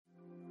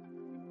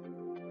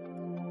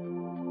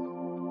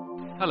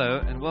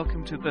Hello and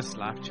welcome to this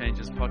Life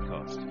Changes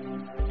podcast.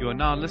 You are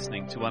now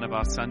listening to one of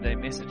our Sunday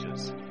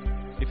messages.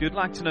 If you'd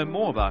like to know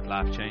more about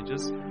Life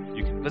Changes,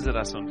 you can visit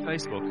us on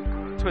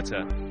Facebook,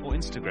 Twitter or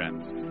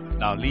Instagram.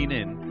 Now lean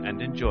in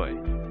and enjoy.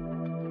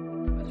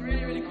 It's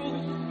really, really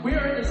cool. We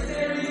are in a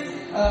series.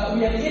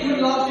 We had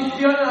Edwin last week.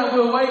 Fiona and I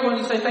were away. I want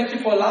to say thank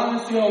you for allowing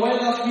us to go away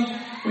last week.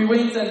 We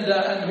went and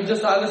I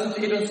listened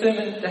to Edwin's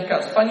sermon. That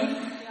guy's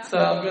funny. So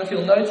I'm going to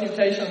feel no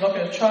temptation. I'm not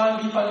going to try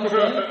and be funny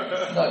again.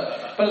 No.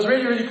 But it was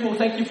really, really cool.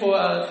 Thank you for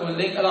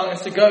allowing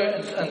us to go.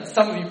 And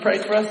some of you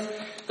prayed for us.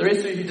 The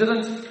rest of you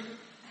didn't.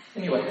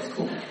 Anyway, it's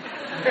cool.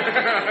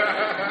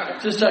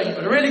 Just joking.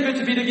 But really good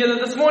to be together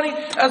this morning.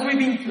 As we've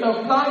been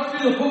flying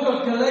through the book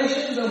of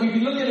Galatians, and we've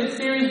been looking at a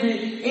series.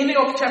 We're ending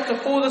off chapter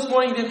 4 this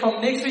morning. Then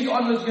from next week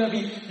onwards, we're going to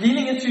be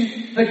leaning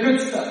into the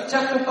good stuff.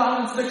 Chapter 5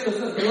 and 6 is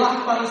the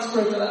life by the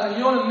Spirit. And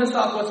you don't want to miss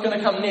out what's going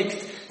to come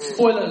next.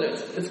 Spoiler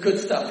alert. It's good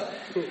stuff.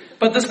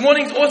 But this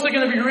morning's also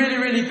going to be really,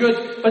 really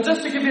good. But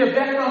just to give you a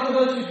background for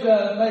those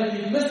who've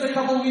maybe missed a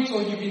couple of weeks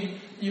or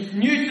you're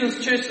new to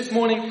this church this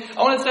morning,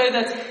 I want to say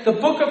that the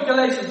book of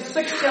Galatians,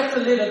 6-chapter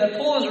letter that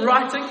Paul is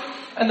writing,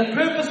 and the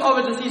purpose of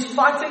it is he's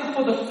fighting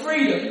for the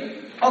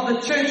freedom of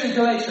the church in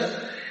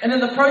Galatia. And in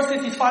the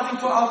process, he's fighting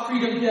for our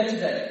freedom here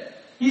today.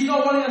 He's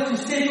not wanting us to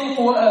settle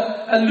for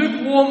a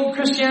lukewarm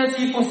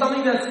Christianity, for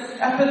something that's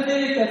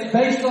apathetic, that's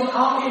based on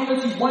our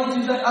efforts. He's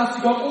wanting us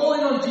to go all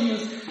in on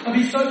Jesus and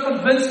be so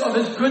convinced of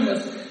His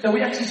goodness that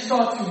we actually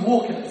start to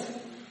walk in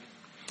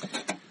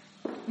it.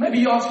 Maybe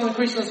you're asking the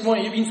question this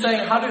morning. You've been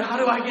saying, how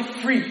do I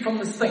get free from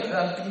this thing that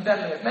I've been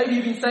battling with? Maybe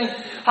you've been saying,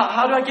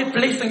 how do I get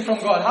blessing from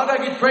God? How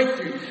do I get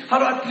breakthrough? How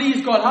do I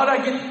please God? How do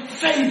I get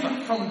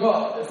favor from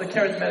God? As the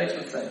charismatics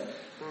would say.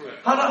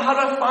 How do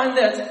I find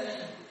that?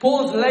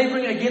 Paul is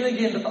laboring again and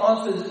again, but the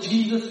answer is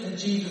Jesus and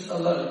Jesus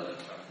alone.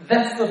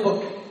 That's the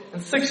book. In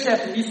 6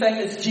 chapters, he's saying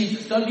it's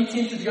Jesus. Don't be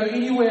tempted to go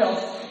anywhere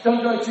else.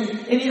 Don't go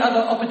to any other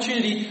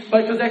opportunity,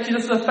 because actually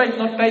this is a faith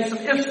not based on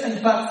ifs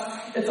and buts.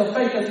 It's a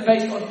faith that's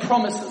based on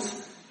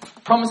promises.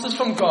 Promises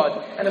from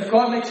God. And if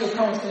God makes you a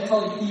promise, then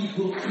tell you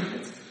He will keep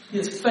it. He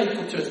is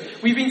faithful to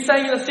us. We've been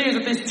saying in the series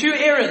that there's two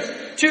areas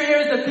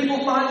that people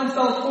find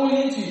themselves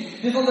falling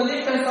into. There's on the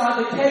left-hand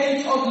side the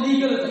cage of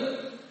legalism.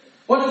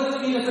 What does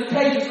this mean? It's a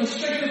cage, it's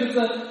restricted, it's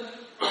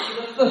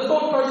the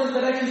thought process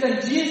that actually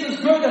says Jesus is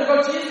good, I've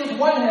got Jesus with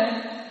one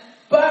hand,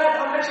 but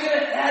I'm actually going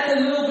to add a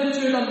little bit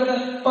to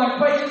it. My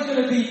equation is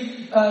going to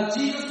be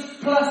Jesus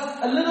plus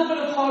a little bit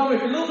of hard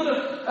work, a little bit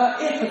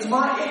of efforts.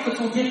 My efforts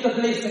will get the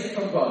blessing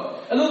from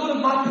God. A little bit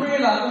of my prayer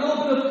life, a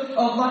little bit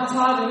of my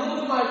tithing, a little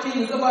bit of my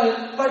attendance.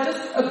 If I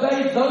just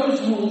obey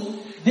those rules,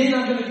 then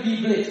I'm going to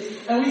be blessed.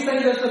 And we say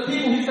there's the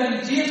people who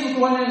say Jesus with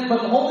one hand, but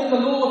holding the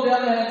law with the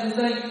other hand and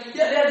saying,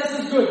 yeah, this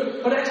is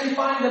good. But actually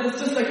find that it's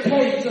just a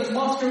cage that's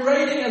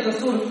masquerading as a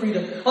sort of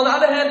freedom. On the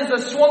other hand,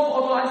 there's a swamp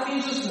of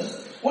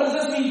licentiousness. What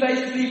does this mean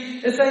basically?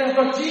 It's saying I've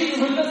got Jesus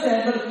with this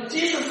hand, but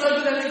Jesus is so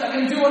good that means I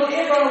can do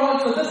whatever I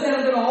want. So this hand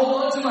I'm going to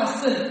hold on to my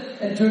sin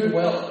and do it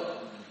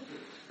well.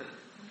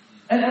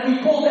 And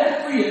we call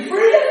that freedom.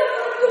 Freedom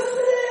of the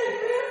sin!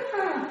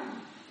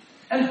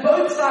 And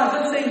both sides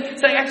are saying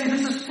actually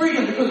this is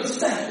freedom because it's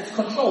safe, it's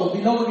controlled,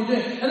 we know what we're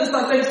doing. And this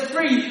side says it's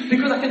free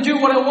because I can do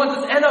what I want,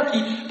 it's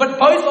anarchy. But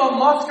both are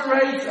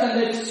masquerades and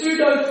they're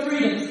pseudo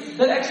freedoms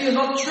that actually are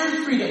not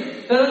true freedom.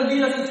 They don't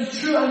lead us into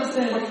true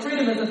understanding what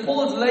freedom is. And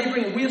Paul is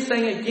laboring, and we are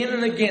saying again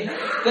and again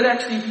that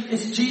actually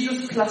it's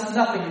Jesus plus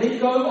nothing. Let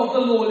go of the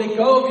law, let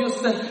go of your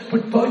sin,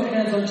 put both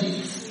hands on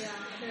Jesus.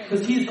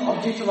 Because He's the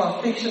object of our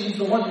affection. He's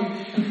the one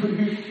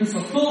who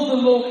fulfills the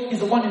law. He's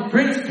the one who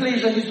brings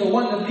pleasure. He's the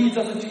one that leads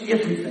us into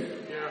everything.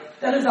 Yeah.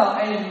 That is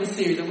our aim in this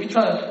series. And we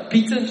try to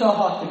beat it into our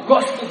heart. The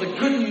gospel, the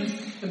good news,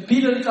 and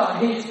beat it into our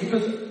heads.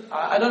 Because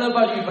I don't know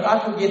about you, but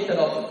I forget that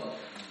often.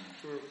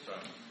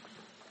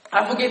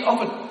 I forget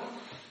often.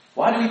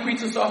 Why do we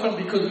preach this so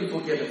often? Because we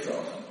forget it so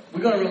often.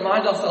 We're going to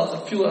remind ourselves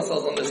and fuel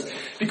ourselves on this.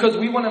 Because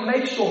we want to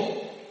make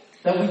sure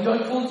that we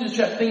don't fall into the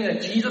trap thinking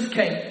that Jesus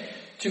came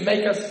to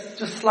make us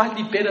just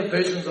slightly better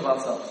versions of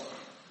ourselves.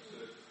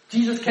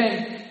 Jesus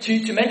came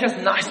to make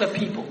us nicer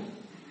people.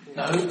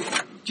 No.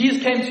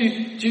 Jesus came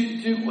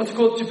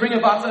to bring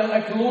about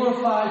a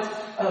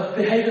glorified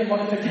behavior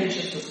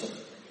modification system.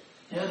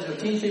 Yeah,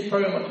 there's a 10-step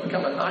program to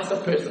become a nicer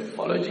person.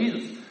 Follow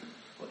Jesus.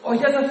 Or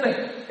here's the thing.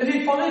 If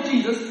you follow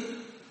Jesus,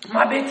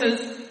 my bet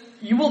is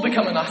you will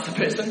become a nicer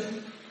person.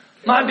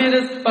 My bet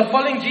is by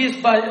following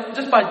Jesus,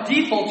 just by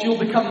default, you'll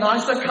become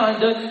nicer,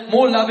 kinder,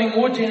 more loving,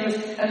 more generous,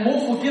 and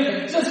more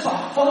forgiving just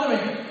by following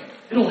Him.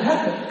 It'll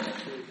happen.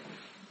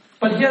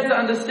 But here's the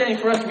understanding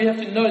for us. We have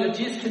to know that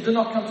Jesus did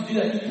not come to do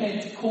that. He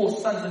came to call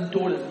sons and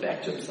daughters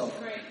back to Himself.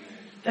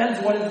 That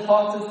is what His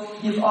heart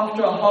is. He's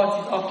after our hearts.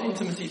 He's after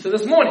intimacy. So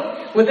this morning,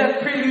 with that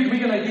prelude,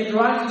 we're going to get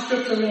right into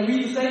Scripture. We're going to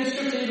read the same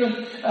Scripture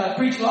even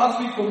preached last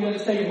week, but we're going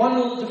to take one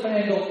little different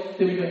angle.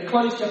 Then we're going to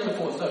close chapter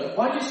 4. So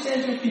why don't you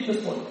stand to your feet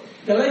this morning?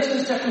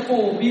 Galatians chapter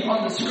 4 will be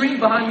on the screen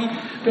behind me.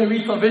 I'm going to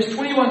read from verse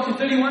 21 to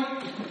 31.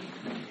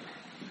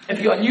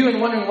 If you are new and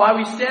wondering why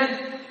we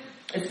stand,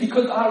 It's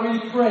because I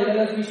really pray that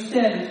as we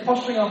stand, it's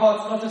posturing our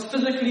hearts, not just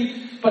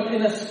physically, but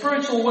in a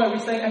spiritual way. We're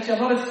saying, actually,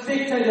 I'm not a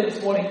spectator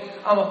this morning,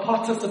 I'm a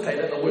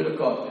participator in the Word of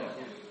God.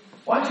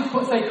 Why don't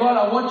you say, God,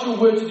 I want your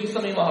Word to do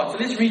something in my heart. So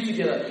let's read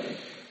together.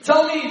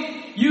 Tell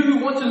me, you who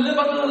want to live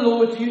under the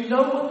law, do you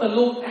know what the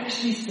law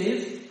actually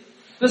says?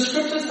 The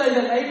scriptures say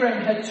that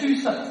Abraham had two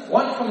sons,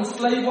 one from his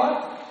slave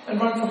wife and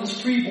one from his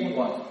freeborn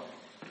wife.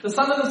 The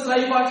son of the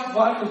slave wife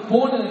was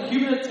born in a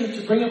human attempt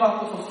to bring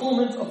about the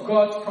fulfillment of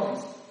God's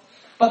promise.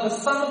 But the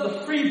son of the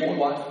freeborn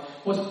wife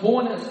was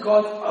born as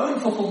God's own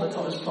fulfillment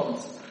of his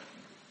promise.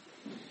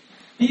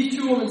 These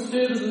two women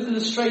serve as an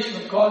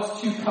illustration of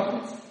God's two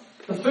covenants.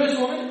 The first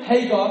woman,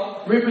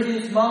 Hagar,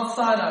 represents Mount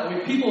Sinai,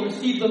 where people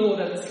received the law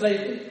that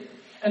enslaved them.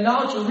 And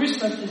now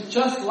Jerusalem is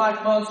just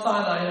like Mount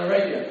Sinai in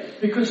Arabia,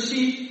 because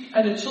she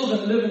and her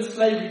children live in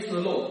slavery to the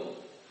law.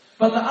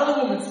 But the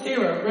other woman,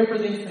 Sarah,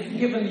 represents the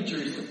heavenly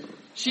Jerusalem.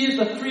 She is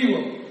the free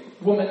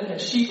woman, and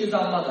she is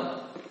our mother.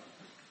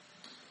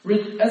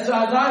 As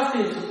Isaiah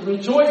says,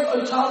 rejoice,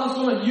 O childless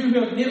woman, you who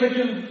have never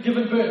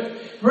given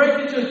birth. Break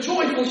into a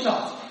joyful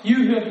shout, you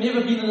who have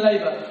never been in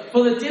labor.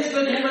 For the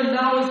desolate woman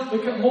now has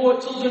become more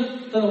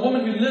children than a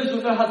woman who lives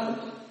with her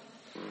husband.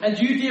 And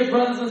you, dear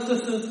brothers and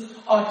sisters,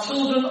 are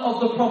children of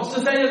the promise.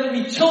 So say that with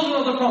me, children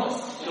of the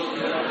promise.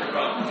 Children of the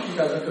promise. You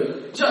guys are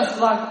good. Just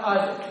like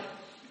Isaac.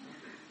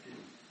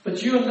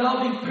 But you are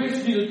now being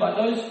persecuted by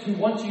those who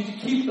want you to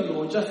keep the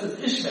law, just as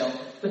Ishmael,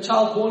 the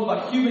child born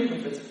by human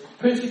efforts,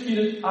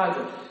 persecuted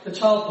Isaac, the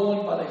child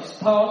born by the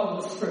power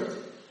of the Spirit.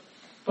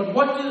 But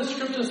what do the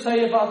scriptures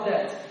say about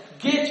that?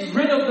 Get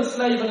rid of the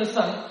slave and his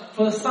son,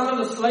 for the son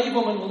of the slave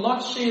woman will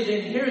not share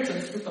the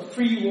inheritance with the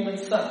free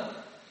woman's son.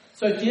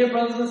 So, dear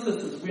brothers and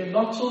sisters, we are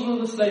not children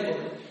of the slave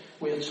woman,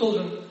 we are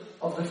children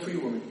of the free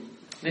woman.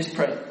 Let's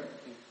pray.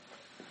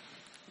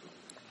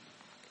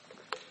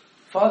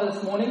 Father,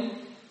 this morning,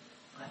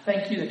 I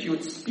thank you that you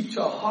would speak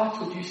to our hearts,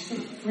 would you set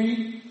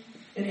free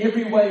in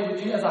every way,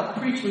 would you, as I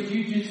preach, would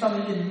you do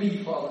something in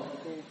me, Father?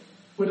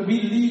 Would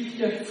we leave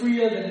here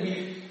freer than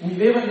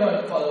we've ever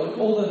known, Father, with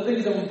all the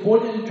things that we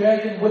brought in,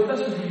 dragged in with us,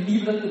 would we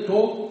leave it at the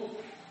door,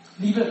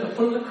 leave it at the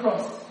foot of the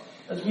cross,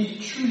 as we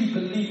truly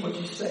believe what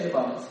you say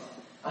about us.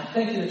 I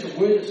thank you that your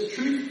word is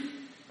truth.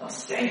 Now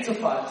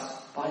sanctify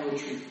us by your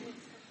truth.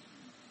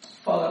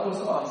 Father, I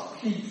also ask,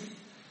 please,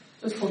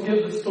 just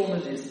forgive the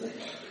stormers yesterday,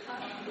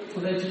 for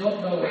they do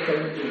not know what they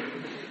were doing.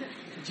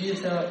 In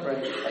Jesus' name I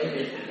pray.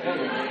 Amen.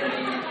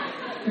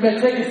 You may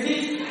take a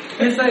seat.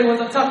 Yesterday was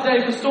a tough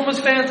day for Stormers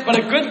fans, but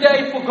a good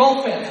day for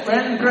golf fans.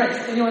 Brandon Grace.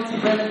 Anyone see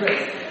Brandon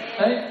Grace?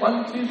 Hey,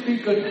 1, 2, 3,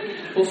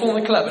 good. We'll form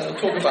the club and we'll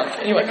talk about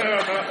it. Anyway,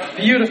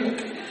 beautiful.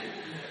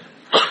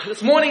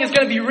 This morning is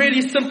going to be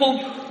really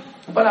simple,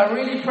 but I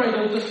really pray that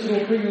we'll just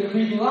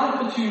breathe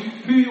life into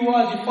who you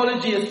are as you follow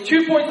Jesus.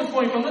 2 points this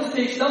morning from this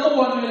text. Number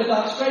one, we're going to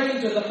dive straight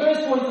into it. The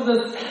first point is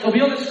this, it'll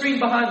be on the screen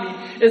behind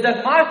me, is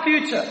that my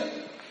future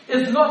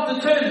is not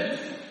determined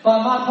by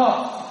my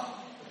past.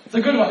 It's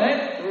a good one,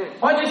 eh?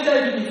 Why don't you say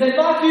it with me? Say,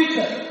 my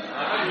future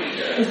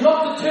is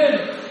not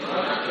determined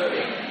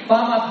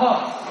by my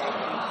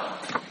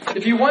past.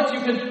 If you want,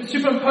 you can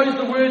superimpose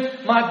the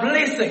word, my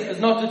blessing is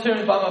not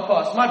determined by my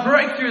past. My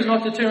breakthrough is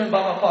not determined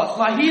by my past.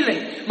 My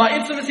healing, my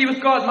intimacy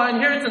with God, my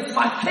inheritance,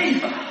 my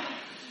favor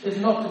is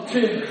not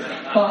determined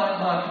by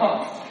my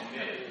past.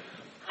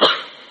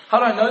 How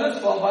do I know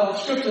this? Well, by the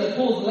scripture that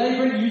Paul's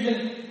laboring,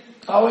 using,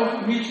 I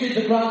won't retread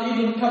the ground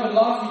even covered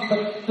last week,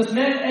 but this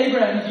man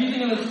Abraham is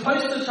using him as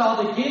poster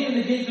child again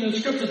and again through the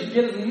scripture to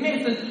get his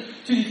message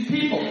to these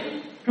people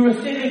who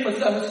are seeking for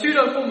a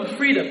pseudo form of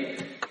freedom.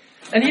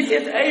 And he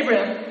says to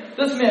Abraham,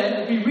 this man,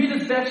 as we read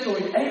his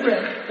backstory,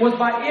 Abraham was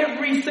by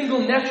every single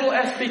natural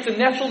aspect and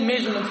natural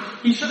measurement,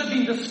 he should have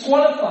been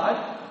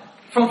disqualified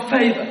from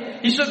favor.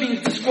 He should have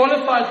been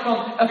disqualified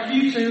from a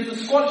future. He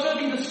should have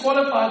been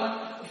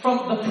disqualified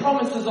from the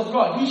promises of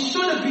God. He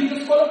should have been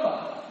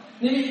disqualified.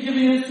 Let me give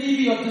you a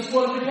CV of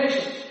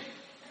disqualification.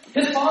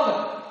 His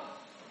father,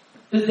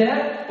 his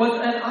dad,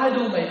 was an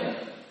idol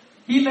maker.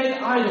 He made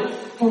idols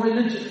for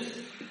religions.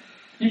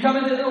 You come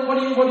in there, what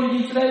do you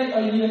need today?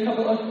 Oh, you need a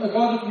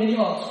God with many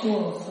arms.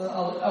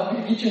 I'll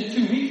get you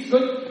in 2 weeks.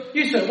 Good.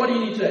 You, sir, what do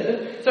you need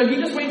today? So he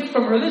just went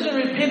from religion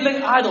to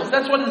peddling idols.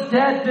 That's what his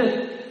dad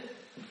did.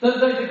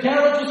 The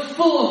garage was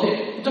full of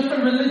them.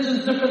 Different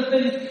religions, different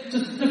things,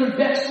 just different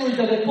backstories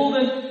that they pulled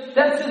in.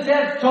 That's his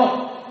dad's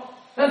job.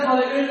 That's how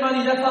they earn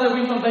money, that's how they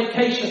went on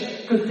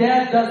vacation. Because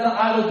dad does the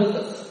idol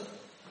business.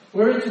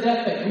 We're into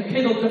that thing. We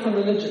peddle different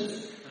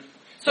religions.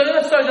 So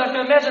I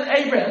can imagine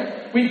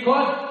Abraham, when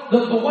God,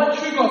 the one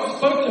true God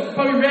spoke to him,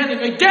 probably ran to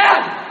him and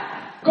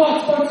Dad!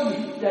 God spoke to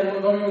me. Dad,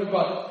 we're going with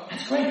God.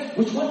 That's great.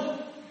 Which one?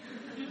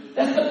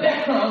 That's the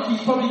background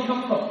he's probably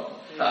come from.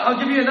 I'll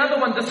give you another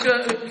one,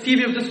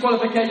 CV of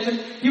disqualification.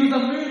 He was a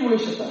moon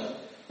worshipper.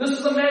 This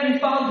is a man who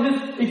found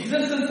his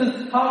existence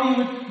and how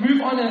he would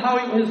move on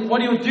and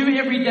what he would do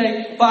every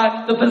day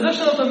by the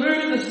position of the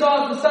moon, the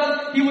stars, the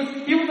sun. He was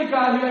the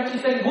guy who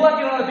actually said, will I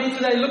get out of bed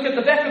today, look at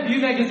the back of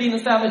View magazine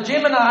and say, I'm a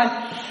Gemini.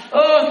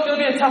 Oh, it's going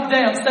to be a tough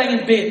day, I'm staying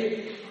in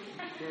bed.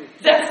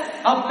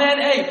 That's our man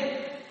Abe.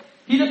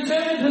 He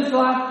determined his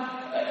life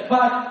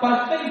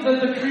by things that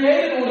the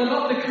created order,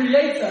 not the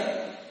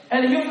creator.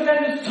 And he was a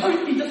man who's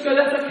totally just go,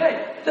 that's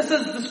okay. This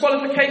is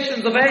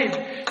disqualifications of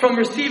age from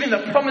receiving the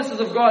promises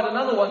of God.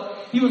 Another one,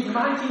 he was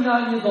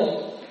 99 years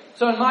old.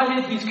 So in my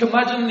head, he's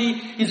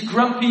curmudgeonly, he's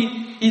grumpy,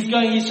 he's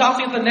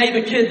shouting at the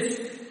neighbor kids,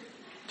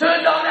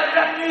 turn down that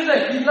rap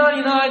music. He's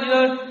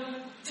 99,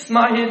 it's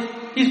my head.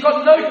 He's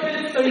got no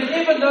kids, so he's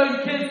never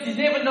known kids, he's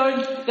never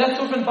known that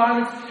sort of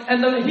environment.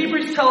 And the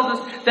Hebrews tells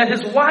us that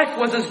his wife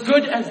was as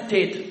good as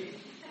dead.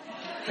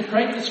 It's a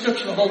great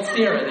description of old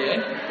Sarah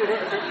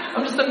there.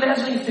 I'm just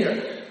imagining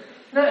Sarah.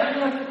 No, I'm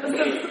like,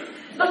 listen,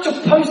 it's not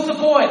your poster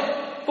boy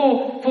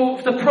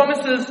for the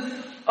promises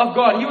of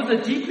God. He was a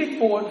deeply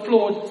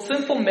flawed,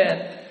 sinful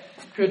man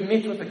who had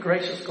met with a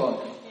gracious God.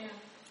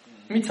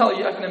 Let me tell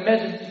you, I can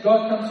imagine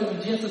God comes to him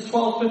in Genesis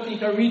 12:15.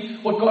 Go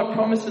read what God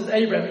promises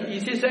Abraham. He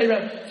says to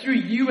Abraham, through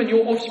you and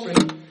your offspring,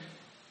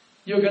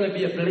 you're going to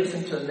be a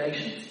blessing to the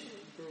nations.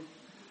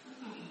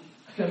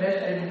 I can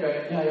imagine Abraham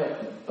going, yeah,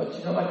 but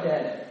you know my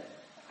dad.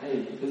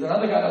 Hey, there's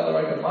another guy down the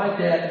road, but my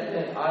dad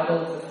has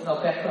idols, it's in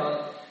our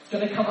background. It's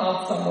going to come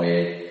out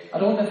somewhere. I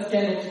don't want that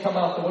scandal to come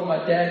out of what my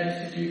dad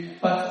used to do.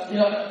 But,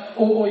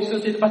 or he sort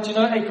of said, but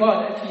hey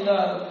God, actually,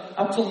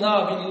 up till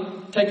now I've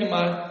been taking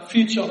my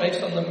future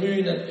based on the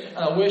moon and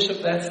I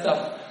worship that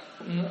stuff.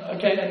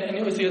 Okay, and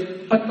he was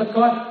here, but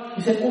God,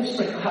 he said,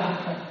 offspring.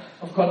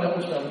 I've got no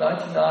offspring, I'm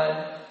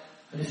 99.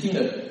 And you see,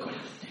 God is dead.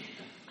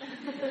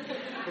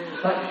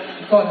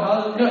 Like,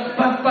 God,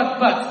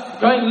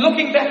 going,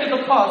 looking back at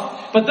the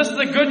past. But this is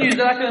the good news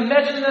that I can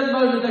imagine in that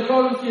moment that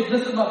God would say,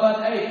 listen, my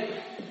bud,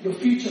 hey, your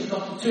future is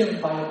not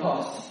determined by your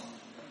past.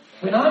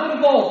 When I'm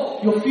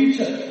involved, your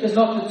future is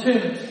not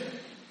determined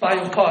by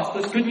your past.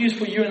 There's good news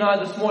for you and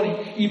I this morning,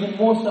 even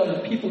more so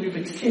than people who've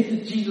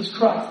accepted Jesus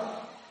Christ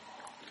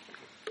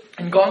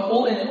and gone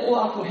all in and all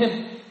out for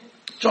Him.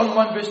 John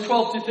 1 verse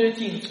 12 to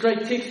 13. It's a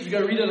great text. You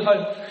go read it at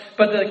home.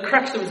 But the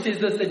crux of it says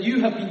this, that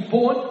you have been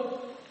born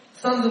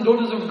sons and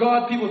daughters of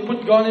God. People have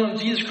put God in on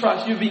Jesus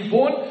Christ. You've been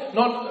born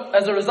not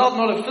as a result,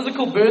 not of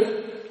physical birth,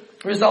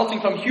 resulting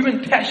from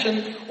human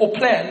passion or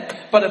plan,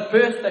 but a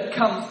birth that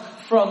comes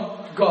from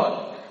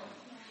God.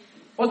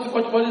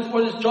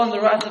 What is John the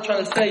writer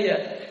trying to say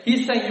here?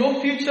 He's saying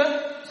your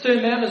future, sir,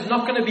 ma'am, is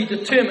not going to be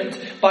determined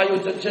by your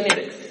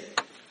genetics.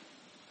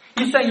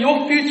 He's saying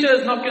your future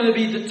is not going to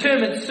be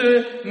determined,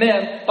 sir,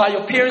 ma'am, by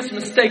your parents'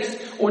 mistakes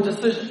or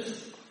decisions.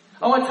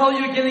 I want to tell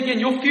you again,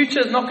 your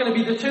future is not going to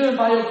be determined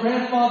by your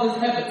grandfather's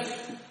habits.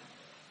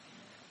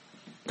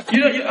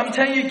 I'm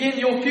telling you again,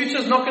 your future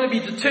is not going to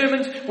be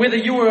determined whether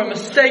you were a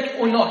mistake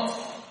or not.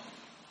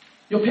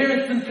 Your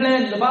parents didn't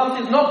plan. The Bible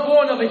says not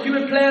born of a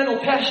human plan or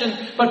passion,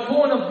 but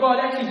born of God.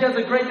 Actually has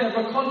a great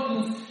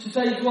confidence to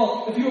say as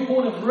well, if you were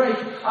born of rape,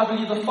 I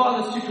believe the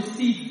Father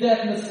supersedes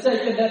that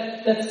mistake and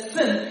that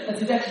sin and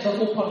says actually that's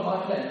all part of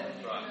my plan.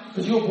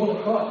 Because you're born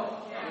of God.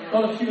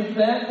 Not a human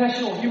plan,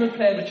 passion or human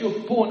plan, but you're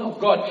born of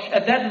God.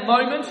 At that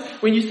moment,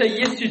 when you say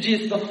yes to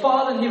Jesus, the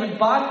Father in heaven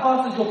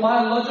bypasses your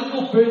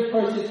biological birth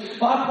process,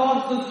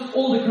 bypasses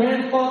all the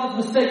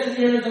grandfather's mistakes and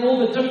errors and all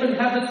the different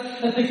habits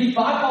and things. He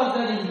bypasses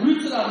that and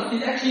roots it out and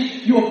says,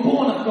 actually, you are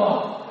born of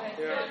God.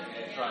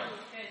 That's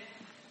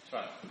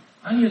right.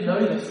 I need to know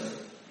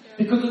this.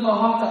 Because in my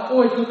heart, I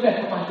always look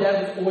back, but my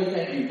dad was always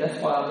angry.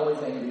 That's why I'm always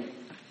angry.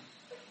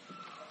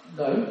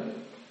 No,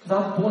 because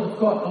I'm born of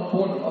God, not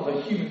born of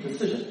a human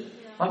decision.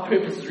 My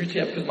purpose is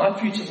reaching out because my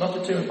future is not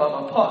determined by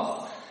my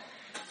past.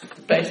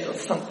 It's based on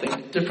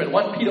something different.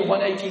 1 Peter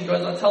 1:18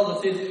 goes on, tells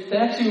us says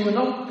that actually we were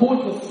not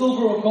bought with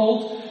silver or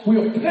gold. We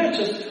were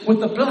purchased with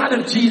the blood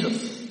of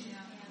Jesus.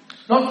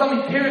 Not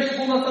something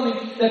perishable, not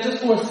something that's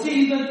just for a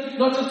season,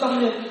 not just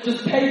something that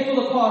just paid for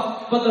the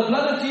past, but the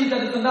blood of Jesus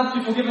that is enough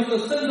to forgive us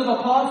the sins of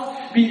our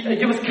past,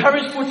 give us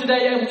courage for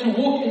today, able to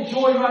walk in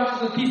joy,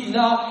 righteousness, and peace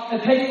now,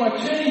 and pay for our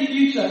eternity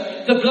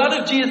future. The blood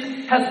of Jesus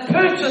has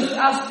purchased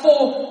us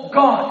for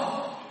God.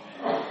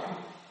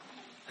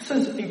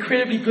 This is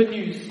incredibly good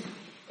news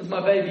as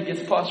my baby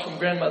gets passed from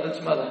grandmother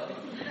to mother.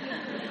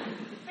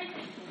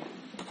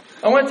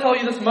 I want to tell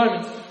you this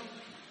moment.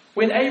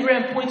 When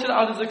Abraham pointed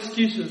out his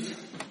excuses,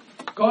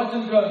 God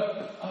didn't go,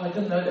 oh, I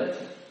didn't know that.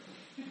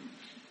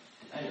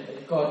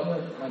 Hey, God,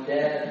 no, my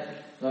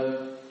dad,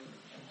 no,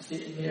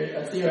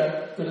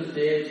 Sarah, good as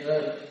dead,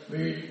 no,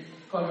 moon.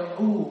 God went,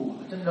 ooh,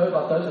 I didn't know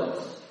about those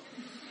ones.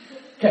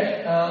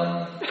 Okay,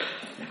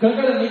 going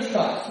to go to the next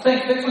guy.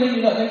 Thanks for letting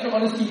me know. Thanks for your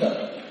honesty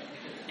though.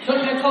 So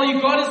I'm going to tell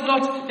you,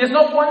 there's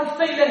not one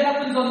thing that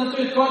happens on this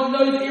earth. God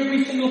knows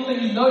every single thing.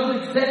 He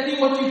knows exactly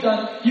what you've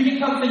done. You can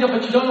come and say, yeah,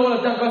 but you don't know what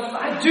I've done. God says,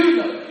 I do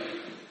know.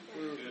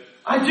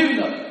 I do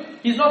know.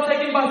 He's not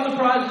taken by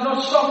surprise. He's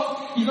not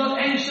shocked. He's not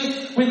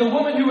anxious. When the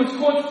woman who was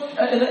caught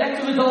in an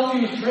act of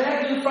adultery was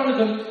dragged in front of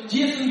him,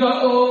 Jesus didn't go,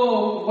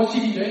 oh, what's she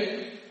been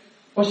doing?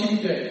 What's she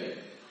been doing?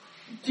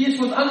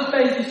 Jesus was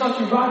unfazed. He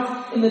started to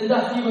write in the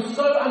dust. He was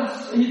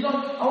so he's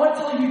not, I want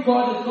to tell you,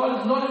 God is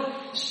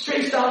not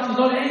stressed out. He's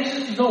not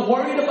anxious. He's not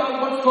worried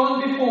about what's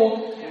gone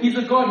before. He's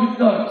a God who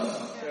knows.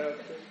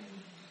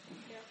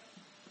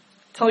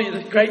 tell you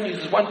the great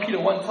news is 1 Peter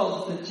 1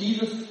 tells us that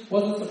Jesus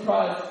wasn't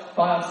surprised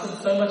by our sin,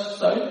 so much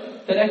so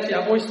that actually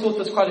I've always thought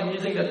this quite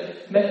amusing,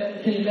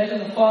 that can you imagine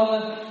the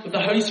Father with the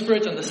Holy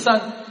Spirit and the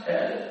Son,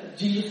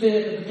 Jesus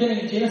there at the beginning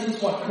in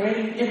Genesis,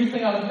 creating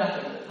everything out of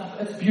nothing.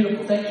 It's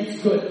beautiful, thank you,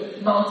 it's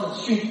good.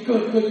 Mountains, streams,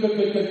 good.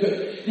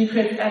 Then he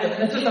creates Adam.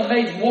 And it's just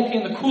amazing,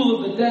 walking in the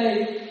cool of the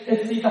day.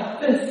 It's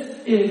like, this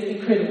is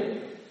incredible.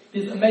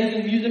 There's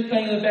amazing music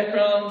playing in the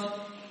background.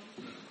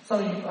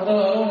 Some of you, I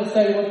don't want to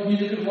say what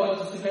music it was,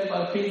 just in case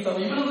I offend some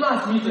of you, but it was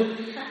nice music.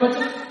 But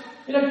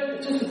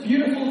just a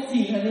beautiful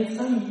scene, and then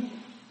suddenly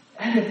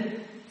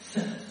Adam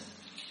sins.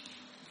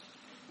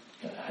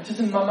 Just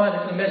in my mind,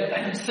 I can imagine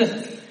Adam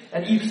sins,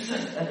 and Eve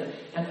sins,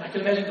 and I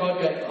can imagine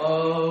God going,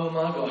 oh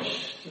my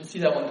gosh, didn't see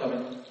that one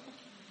coming.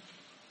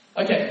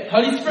 Okay,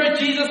 Holy Spirit,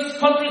 Jesus,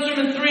 conference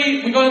room in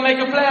 3, we're going to make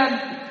a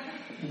plan.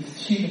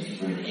 He's human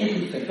spirit,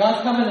 everything.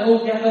 Guys come in and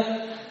all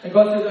gather, and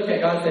God says, okay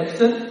guys, they've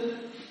sinned.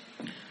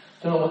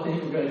 Don't know what the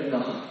heck we're going to do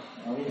now.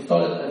 I mean, it's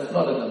not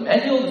in the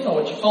manual, it's not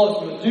what you told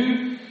us we would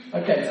do.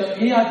 Okay, so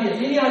any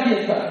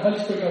ideas guys? Holy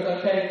Spirit goes,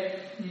 okay,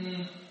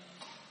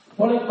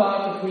 what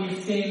about if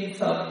we send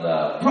some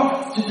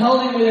prophets to tell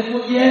them where they're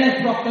put?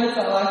 Yeah, prophets,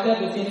 I like that.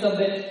 We'll send some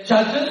there.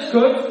 Judges,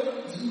 good.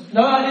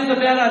 No idea is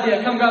a bad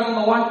idea. Come guys on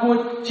the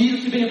whiteboard.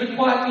 Jesus, you're being a bit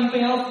quiet.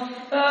 Anything else?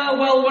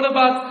 Well, what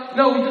about,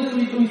 no,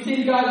 we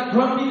send guys,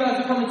 grumpy guys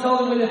to come and tell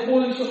them where they're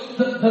falling short.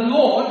 The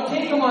Lord,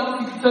 10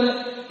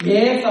 commandments,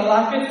 yes, I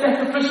like it.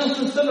 Sacrificial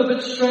system, a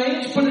bit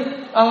strange.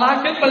 I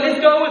like it, but let's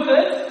go with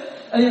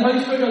it. And then Holy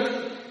Spirit goes,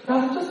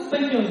 guys, I'm just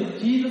thinking,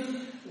 Jesus,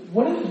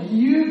 what if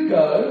you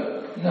go,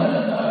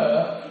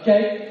 no,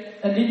 okay,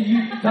 and then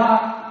you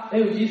die.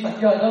 Hey, Jesus, like,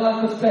 I don't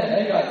like this plan,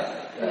 hey guys.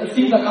 It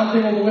seems like I'm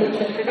doing all the work.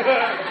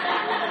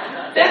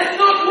 That's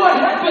not what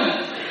happened.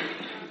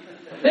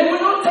 They were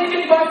not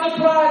taken by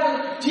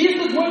surprise.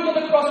 Jesus' work on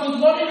the cross was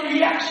not in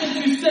reaction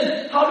to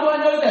sin. How do I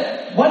know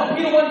that? 1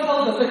 Peter 1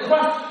 tells us that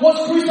Christ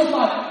was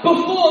crucified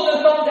before the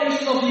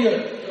foundation of the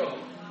earth.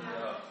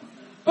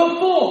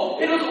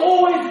 Before. It was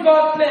always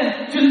God's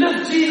plan to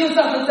lift Jesus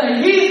up and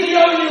say, He's the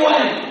only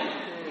way.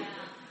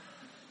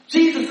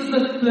 Jesus is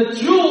the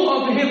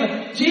jewel of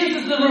heaven.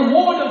 Jesus is the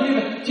reward of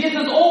heaven. Jesus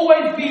has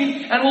always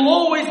been and will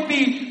always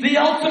be the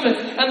ultimate.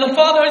 And the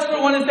Father, Holy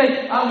Spirit want to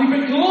say, we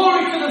bring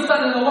glory to the Son,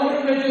 and what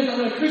we're going to do is I'm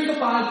going to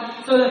crucify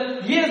Him so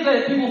that years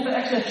later people will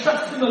actually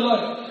trust Him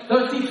alone.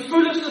 Though it seems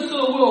foolishness to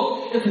the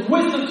world, it's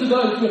wisdom to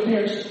those who are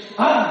perishing.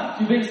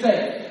 You've been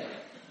saved.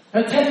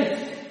 Now take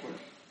it.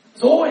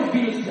 It's always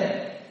been His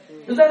plan.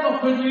 Is that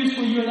not good news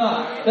for you and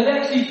I? That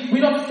actually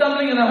we're not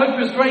stumbling and I hope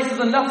His grace is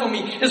enough for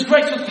me. His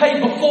grace was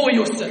paid before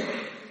your sin.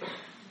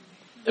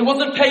 It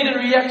wasn't paid in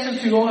reaction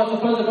to, I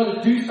suppose I've got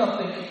to do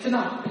something. It's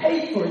enough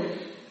paid for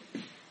it.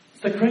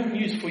 It's the great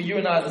news for you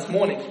and I this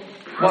morning.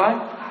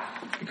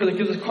 Why? Because it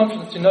gives us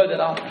confidence to know that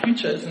our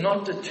future is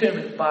not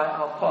determined by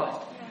our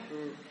past.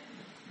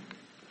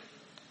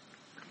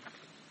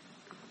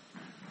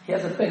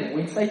 Here's the thing.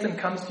 When Satan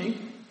comes to you,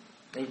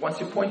 and he wants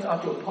to point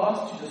out your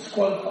past, to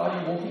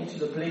disqualify you walking into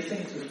the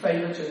blessings, to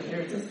favor, to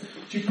inheritance,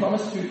 to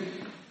promise to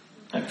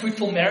a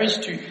fruitful marriage,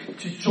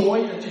 to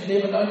joy that you've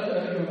never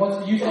known. He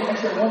wants to use that.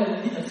 Actually, I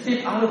want to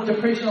step out of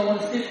depression. I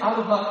want to step out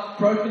of my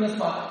brokenness,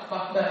 my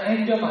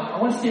anger. I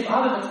want to step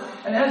out of it.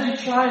 And as you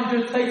try and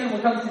do it, Satan will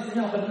come and say,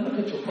 yeah, but look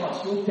at your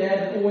past. Your dad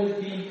has always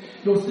been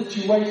your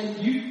situation.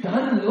 You've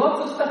done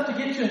lots of stuff to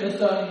get you in this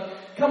zone.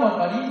 Come on,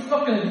 buddy. It's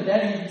not going to be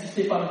that easy to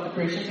step out of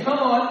depression. Come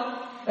on.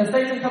 And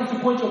Satan comes to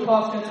point your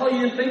past. Can I tell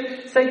you a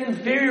thing? Satan's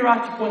very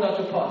right to point out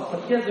your past.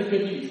 But here's the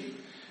good news.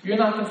 You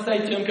and I can say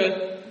to him,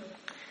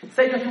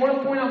 Satan, if you want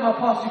to point out my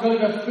past, you've got to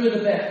go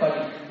further back,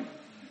 buddy.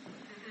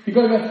 You've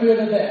got to go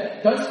further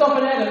back. Don't stop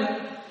at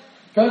Adam.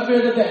 Go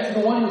further back to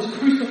the one who was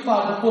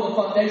crucified before the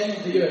foundation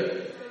of the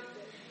earth.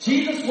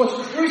 Jesus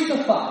was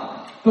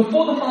crucified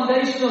before the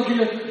foundation of the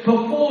earth,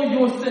 before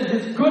your sin.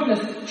 His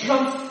goodness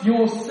trumps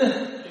your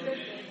sin.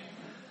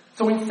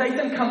 So when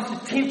Satan comes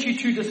to tempt you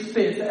to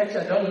despair, say,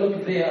 actually, I don't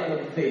look there, I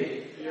look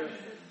there.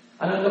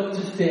 I don't look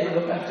just there,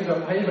 I have to go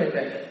way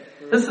back.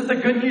 This is the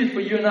good news for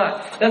you and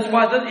I. That's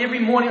why every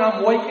morning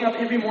I'm waking up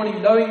every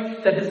morning knowing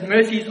that His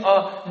mercies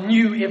are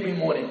new every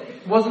morning.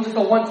 It wasn't just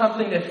a one-time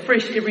thing, they're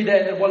fresh every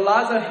day. And what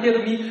lies ahead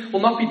of me will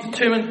not be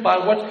determined by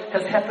what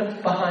has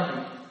happened behind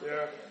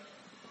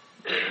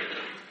me.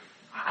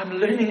 I'm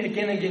learning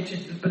again and again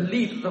to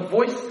believe the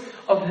voice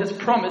of His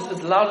promise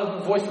is louder than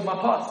the voice of my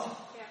past.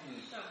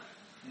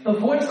 The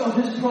voice of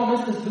His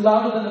promise is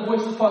louder than the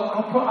voice of the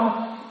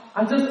past.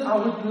 I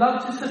would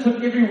love to sit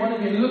with every one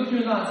of you and look you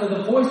in the eye. So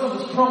the voice of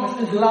His promise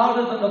is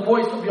louder than the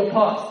voice of your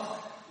past.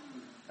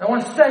 I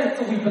want to say it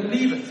till we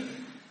believe it.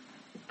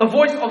 The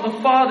voice of the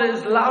Father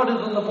is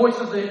louder than the voice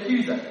of the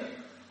accuser.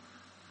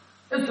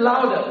 It's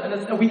louder,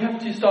 and we have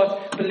to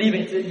start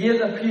believing.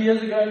 A few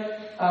years ago,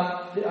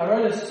 I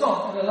wrote a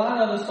song, and the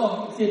line of the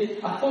song said,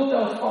 I thought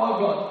that was far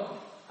gone.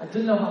 I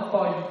didn't know how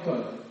far you'd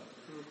go.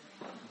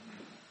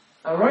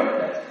 I wrote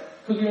that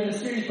because we were in a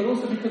series, but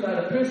also because I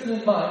had a person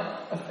in mind,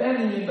 a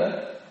family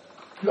member,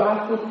 who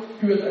I thought,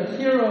 who was a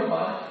hero of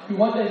mine, who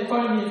one day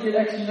phoned me and said,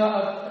 actually,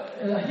 no,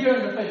 here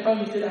in the faith home,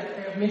 he said,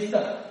 I've messed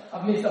up.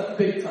 I've messed up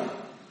big time.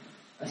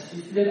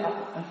 He said,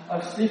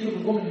 I've slept with a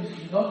woman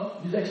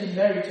who's actually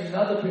married to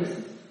another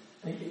person.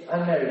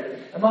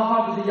 Unmarried. And my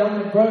heart was a young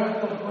man, bro. I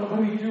thought, what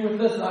do we do with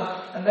this?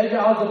 And maybe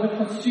I was a bit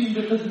consumed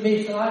with this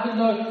mess, and I didn't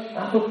know. And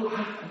I thought,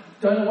 I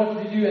don't know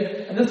what to do.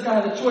 And this guy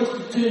had a choice to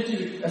turn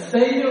to a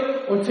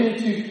savior, or turn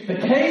to the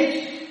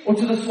cage, or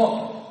to the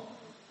swamp.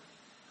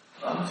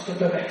 I'm just going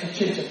to go back to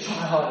church and try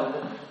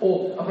harder.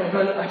 Or I'm going to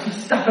go actually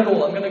stuff it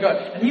all. I'm going to go.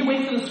 And he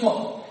went to the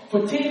swamp.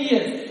 For 10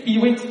 years, he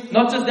went,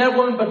 not just that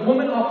woman, but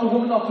woman after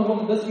woman after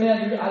woman. This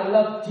man who I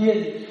love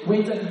dearly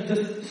went and he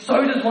just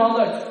sowed his wild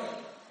oats,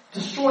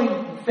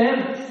 destroying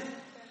families.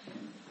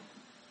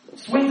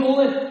 Just went all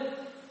in.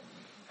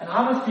 And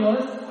I must be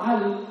honest,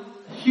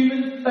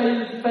 human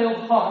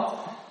failed heart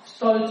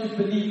started to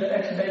believe that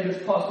actually maybe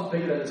his past was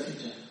bigger than his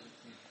future.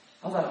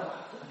 I was like,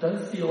 I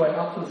don't see a way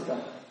out for this guy.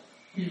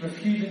 He's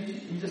refusing to,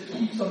 he just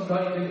keeps on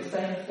going, doing the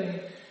same thing,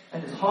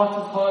 and his heart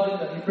is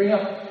hardened, and you bring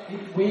up, no,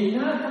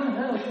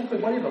 it's all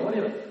good,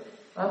 whatever.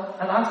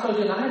 And I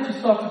started, and I had to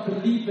start to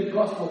believe the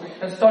gospel,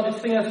 and started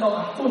singing a song.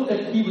 I thought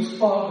that he was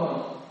far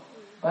gone.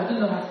 But I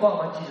didn't know how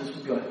far my Jesus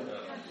would go.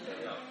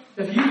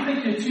 If you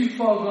think you're too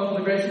far gone for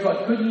the grace of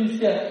God, good news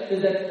here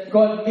is that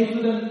God met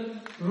with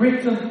him,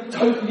 wrecked him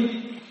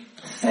totally,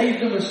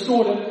 saved him,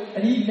 restored him,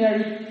 and he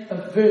married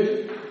a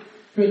virgin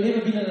who had never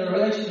been in a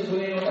relationship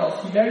with anyone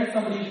else. He married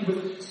somebody who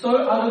was so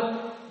out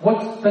of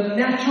what the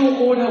natural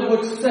order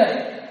would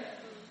say,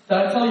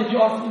 that I tell you, if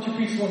you ask each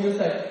priest one, he'll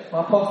say,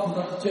 my past is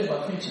not to turn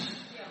my future.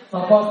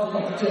 My past is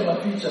not to turn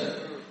my future.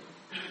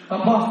 My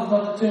past is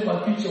not to turn my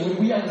future. When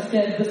we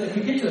understand this, if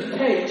we get to a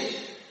cage,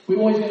 we're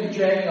always going to be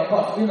dragging our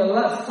past. We're in the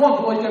last swamp,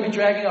 we're always going to be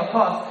dragging our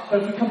past.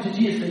 But if we come to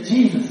Jesus, say,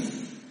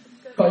 Jesus,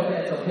 God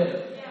plans of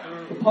heaven.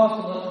 Your past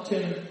will not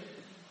determine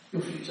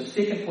your future.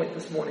 Second point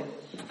this morning.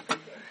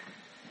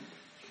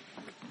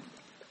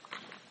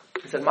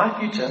 He said, my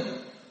future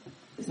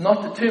is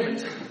not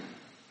determined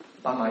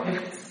by my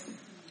efforts.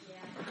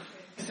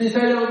 So you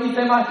say,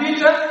 my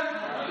future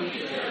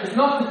is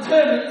not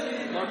determined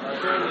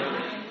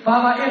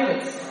by my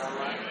efforts.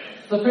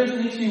 So the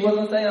person next to you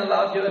wasn't saying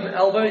aloud, give them an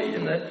elbow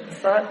in the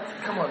side.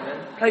 Come on,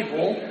 man, play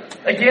ball.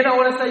 Again, I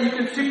want to say you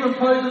can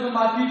superimpose over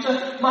my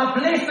future, my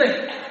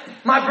blessing,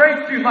 my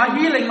breakthrough, my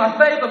healing, my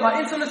favor, my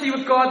intimacy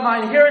with God, my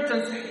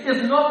inheritance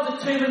is not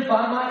determined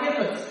by my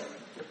efforts.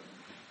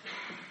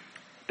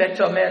 Back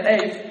to our man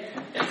Abe.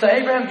 So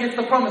Abraham gets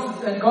the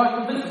promises and God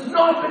convinces,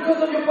 not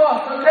because of your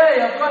past,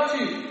 okay, I've got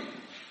you.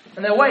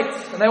 And they wait.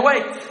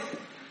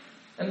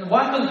 And the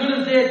wife is good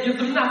as dead, gives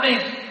them nothing.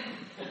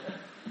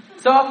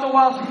 So after a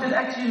while she said,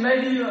 actually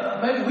maybe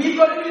we've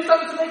got to do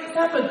something to make it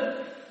happen.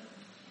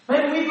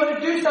 Maybe we've got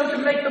to do something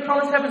to make the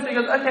promise happen. So he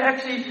goes, okay,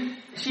 actually,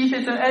 she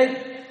says to Abe,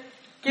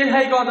 get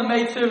Hagar the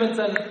maidservant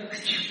and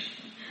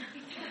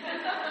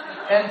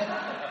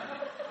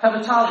have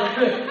a child with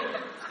her.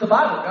 It's the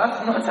Bible, guys.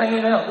 I'm not saying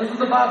anything else. This is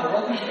the Bible.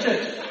 Welcome to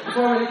church.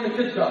 Before we let the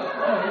kids go.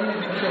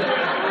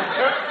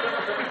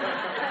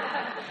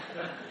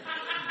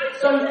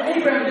 So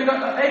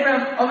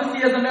Abraham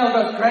obviously as a male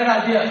goes, great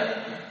idea.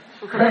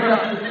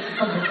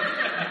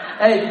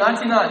 Hey,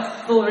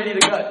 99, still ready to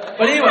go.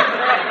 But anyway,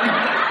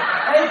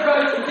 Abe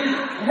goes and says,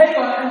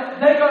 Hagar,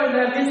 and they go and they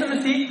have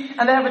intimacy,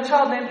 and they have a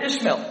child named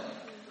Ishmael.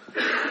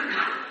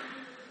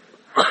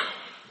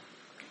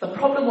 The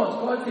problem was,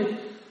 God said,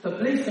 the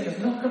blessing is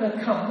not going to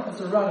come as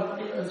a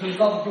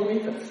result of your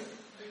efforts.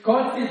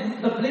 God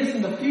says the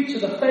blessing, the future,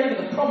 the favor,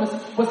 the promise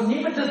was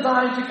never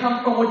designed to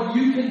come from what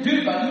you can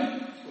do,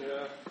 buddy.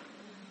 Yeah.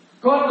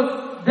 God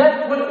was,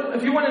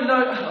 if you want to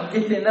know, I'll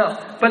get there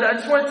now. But I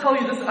just want to tell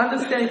you this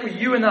understanding for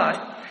you and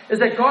I, is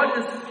that God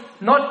is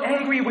not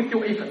angry with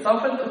your efforts.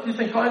 Often if you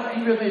think God is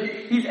angry with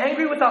me, He's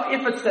angry with our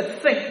efforts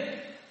that think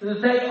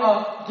that they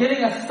are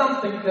getting us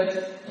something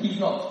that He's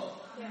not.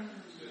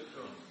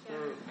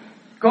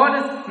 God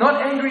is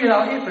not angry at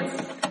our efforts,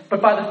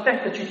 but by the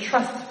fact that you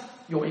trust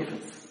your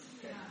efforts.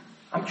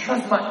 I'm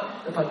trust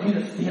if I do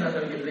this, then I'm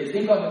going to get blessed.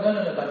 Then God goes,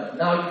 no, but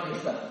now you've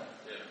messed up.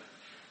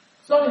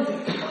 It's not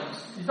anything,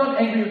 He's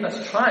not angry with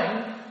us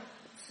trying.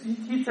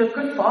 He's a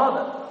good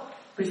Father.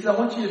 But He says, I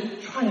want you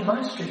to try in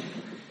my strength.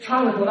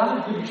 Try with what I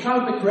have given you. Try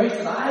with the grace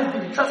that I have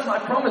given you. Trust my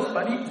promise,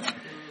 buddy.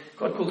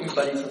 God calls me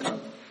buddy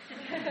sometimes.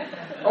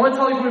 I want to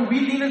tell you, when we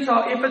lean into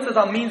our efforts as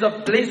our means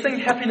of blessing,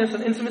 happiness,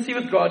 and intimacy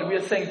with God, we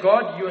are saying,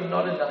 God, you are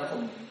not enough for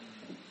me.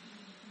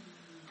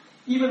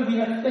 Even we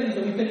have things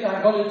that we think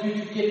I've got to do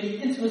to get me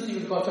intimacy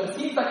with God. So it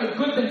seems like a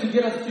good thing to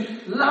get us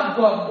to love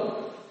God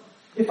more.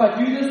 If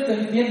I do this,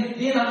 then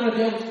I'm going to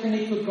be able to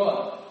connect with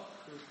God.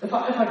 If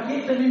I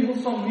get the new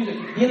Hillsong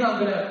music, then I'm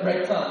going to have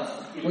great times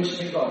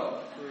worshiping God.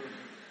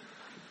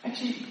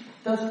 Actually,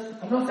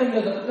 I'm not saying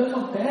those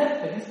are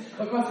bad things,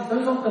 but God says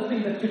those aren't the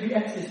things that give you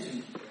access to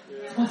me.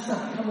 It's my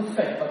son, come with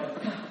faith.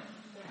 Come.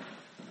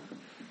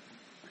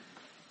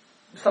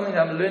 Something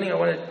that I'm learning, I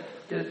want to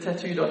get it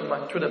tattooed on my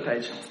Twitter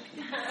page.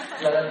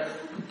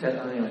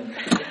 Anyway.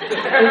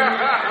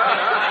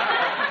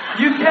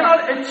 You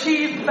cannot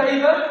achieve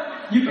favor,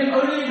 you can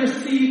only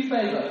receive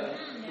favor.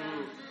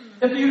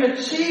 If you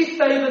achieve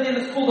favor, then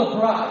it's called a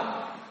bribe.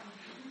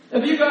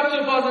 If you go up to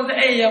your boss and say,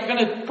 hey, I'm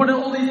going to put in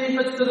all these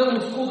efforts to them,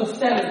 it's called a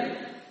salary.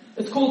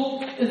 If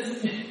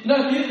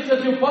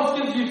your boss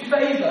gives you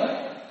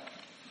favor,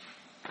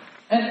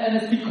 and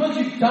it's because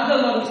you've done a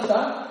lot of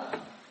stuff,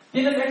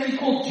 then it's actually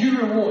called due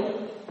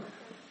reward.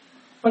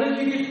 But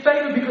if you get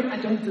favor because I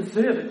don't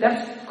deserve it,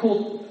 that's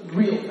called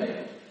real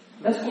favor.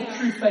 That's called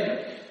true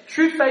favor.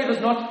 True favor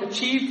is not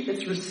achieved,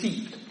 it's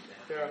received.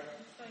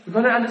 We've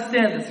got to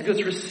understand this, because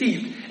it's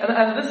received.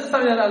 And this is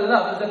something that I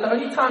love, is that the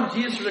only time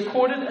Jesus is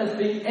recorded as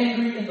being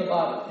angry in the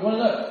Bible. You want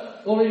to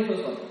know? All ready for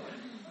this one?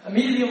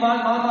 Immediately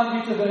my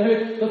mind gets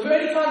heard. The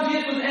only time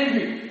Jesus was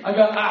angry, I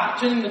go,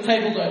 turning the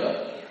tables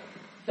over.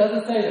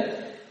 Doesn't say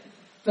that.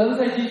 Doesn't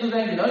say Jesus was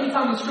angry. The only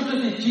time the scripture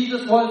says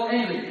Jesus was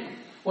angry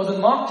was in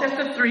Mark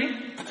chapter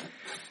 3.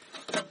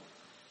 It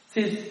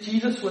says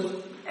Jesus was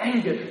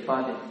angered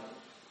by them.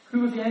 Who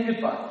was he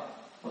angered by?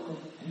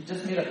 He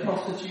just met a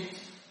prostitute.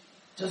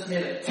 Just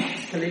met a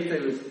tax collector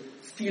who was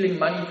stealing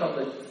money from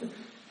the...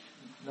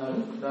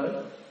 No.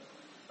 There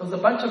was a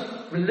bunch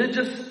of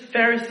religious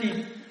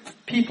Pharisee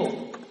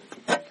people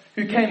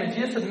who came, and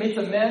Jesus had met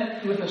a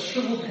man with a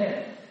shriveled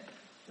hand.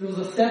 It was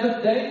a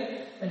Sabbath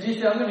day, and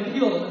Jesus said, I'm going to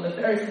heal him. And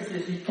the Pharisee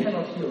says, he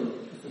cannot heal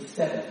him. It's the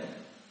Sabbath.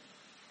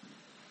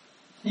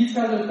 These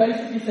guys were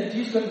basically saying,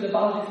 Jesus went to the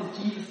Bible and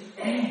said, Jesus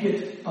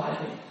angered by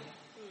them.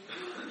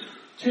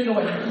 Turned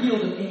away and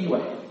healed him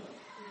anyway.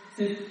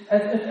 Says,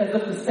 as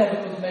if the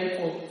Sabbath was made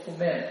for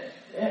man.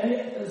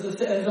 As if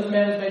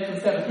man was made for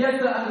the Sabbath.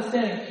 Here's the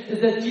understanding, is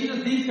that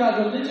Jesus, these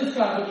guys, religious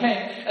guys, came,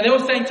 and they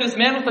were saying to this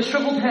man with a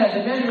shriveled hand,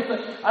 a man with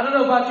I don't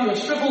know about you, a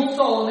shriveled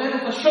soul, a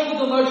man with a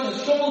shriveled emotion, a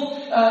shriveled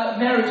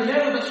marriage, a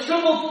man with a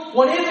shriveled,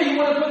 whatever you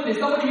want to put there,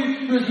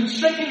 somebody who has been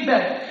shrinking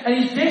back, and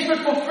he's desperate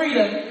for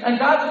freedom, and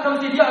God will come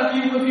and say,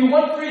 if you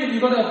want freedom,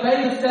 you've got to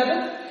obey the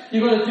Sabbath,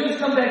 you've got to do is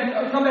come back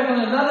on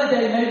another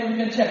day, maybe we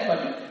can chat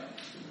about you.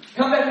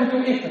 Come back with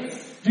your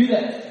efforts. Do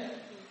that.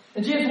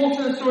 And Jesus walks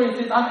in the story and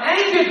says, I'm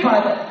angered by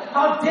that.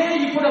 How dare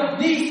you put up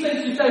these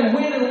things to say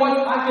when and what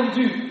I can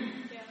do.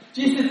 Yeah.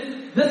 Jesus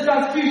says, this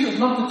guy's future is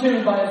not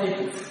determined by his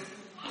efforts.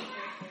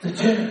 It's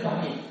determined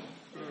by me.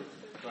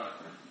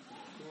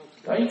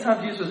 The only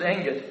time Jesus was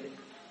angered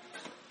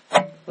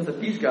was at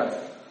these guys.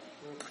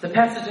 The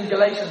passage in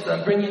Galatians that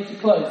I'm bringing to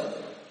close.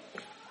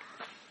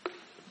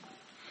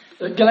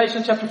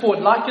 Galatians chapter 4,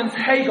 it likens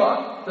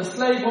Hagar, the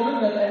slave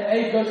woman that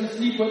Abe goes to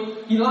sleep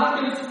with. He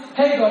likens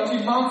Hagar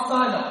to Mount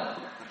Sinai.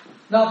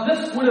 Now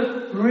this would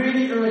have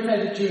really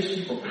irritated Jewish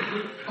people.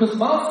 Because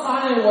Mount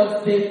Sinai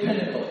was their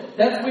pinnacle.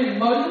 That's where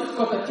Moses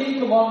got the 10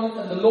 commandments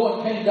and the law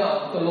and came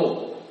down with the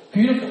law.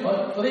 Beautiful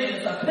moment. For them,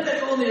 it's a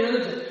pinnacle in their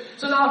religion.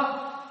 So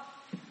now,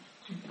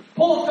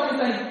 Paul's coming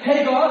saying,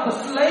 Hagar, the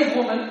slave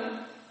woman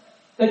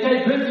that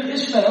gave birth to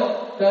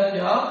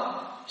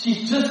Ishmael,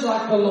 she's just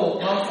like the law,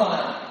 Mount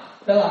Sinai.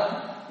 They're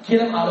like, get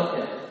them out of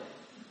here.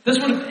 This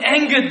would have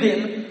angered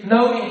them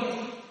no end.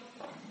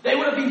 They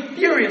would have been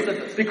furious at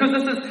this, because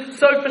this is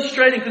so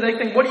frustrating, because they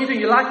think, what are you doing?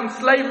 You're liking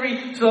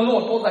slavery to the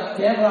Lord. Paul's like,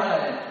 damn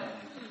right I am.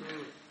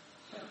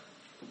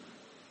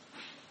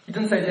 He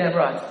didn't say damn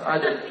right. I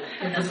did.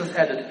 Emphasis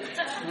added.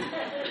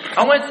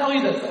 I want to tell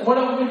you this. What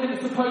I want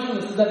to suppose from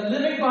this is that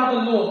living by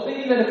the law,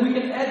 thinking that if we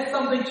can add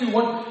something to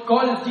what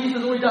God and Jesus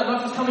has already done,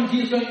 not just coming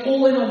Jesus, going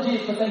all in on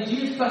Jesus, but saying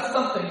Jesus plus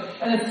something,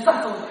 and it's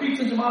subtle, it creeps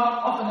into my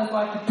heart often, that's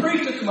why I can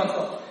preach it to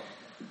myself.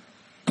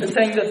 It's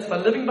saying this,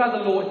 but living by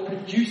the law, it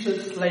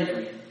produces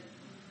slavery.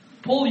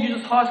 Paul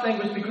uses harsh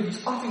language because he's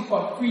fighting for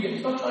our freedom.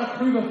 He's not trying to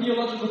prove a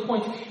theological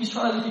point. He's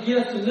trying to get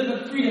us to live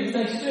in freedom. He's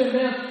saying, sir,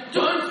 man,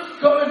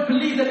 don't go and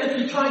believe that if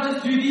you try to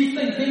just do these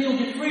things, then you'll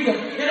get freedom.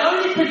 It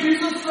only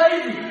produces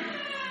slavery.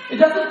 It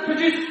doesn't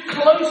produce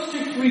close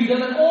to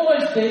freedom and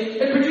almost there.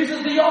 It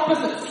produces the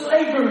opposite,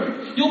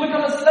 slavery. You'll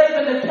become a slave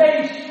in a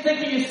cage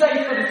thinking you're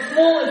safe, but it's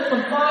small, it's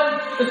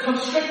confined, it's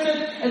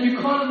constricted, and you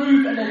can't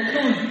move, and they'll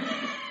kill you.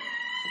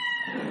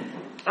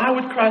 I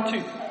would cry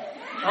too.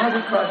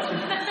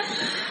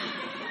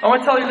 I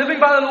want to tell you,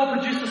 living by the law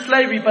produces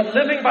slavery, but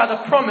living by the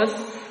promise,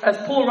 as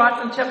Paul writes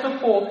in chapter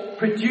 4,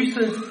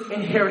 produces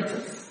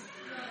inheritance.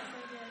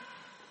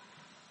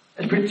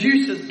 It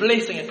produces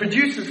blessing, it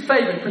produces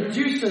favor, it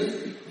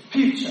produces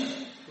future.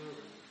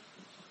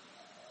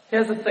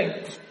 Here's the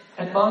thing.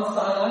 At Mount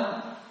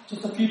Sinai,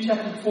 just a few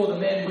chapters before the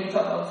man went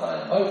up Mount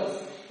Sinai,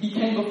 Moses, he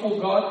came before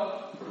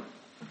God,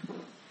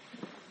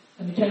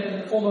 and he came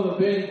in the form of a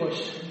burning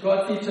bush. And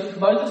God said to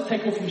Moses,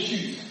 take off your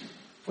shoes,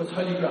 for it's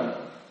holy ground.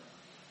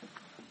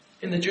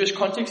 In the Jewish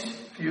context,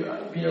 if you've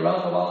been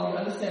around a while, you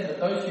understand that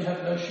those who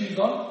have no shoes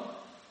on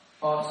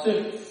are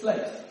servants,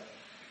 slaves.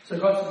 So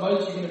God said,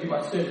 Moses, you're going to be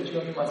my servant, you're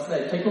going to be my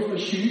slave. Take off your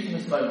shoes in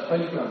this moment,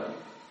 holy ground.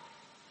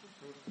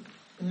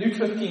 In Luke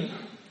 15,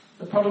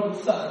 the prodigal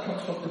son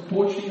comes from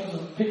debauchery, comes from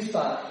the pigsty,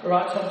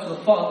 right comes to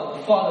the father.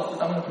 The father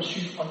says, I'm going to put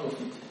shoes on your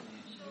feet,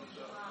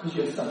 because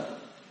you're a son.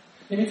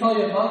 Let me tell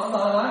you, at Mount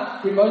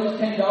Sinai, when Moses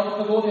came down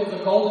with the law, there was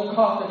a golden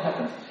calf that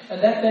happened.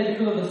 And that day,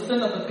 because of the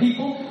sin of the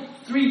people,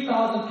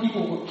 3,000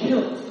 people were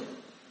killed.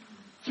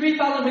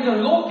 3,000, when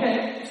the law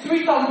came,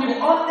 3,000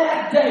 people on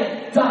that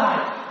day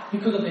died.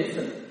 because of their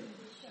sin.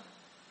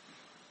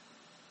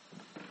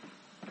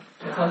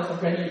 That's how some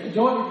great news.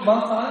 Enjoy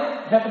Mount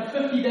Sinai happened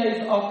 50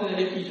 days after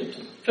they left Egypt.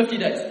 50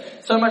 days.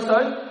 So much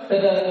so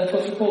that that's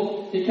what's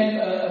called, there came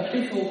a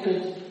festival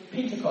called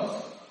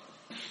Pentecost.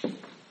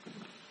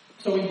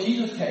 So when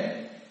Jesus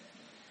came,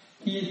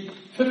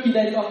 50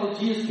 days after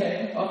Jesus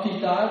came, after he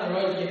died and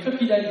rose again,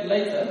 50 days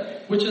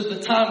later, which is the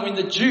time when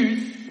the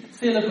Jews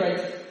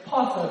celebrate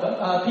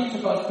Passover,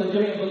 Pentecost, the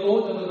giving of the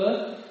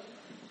Lord,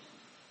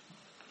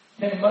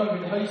 came a moment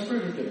when the Holy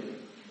Spirit was given.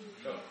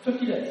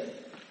 50 days.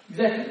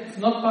 Exactly. It's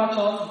not by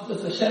chance,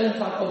 it's a shadow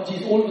type of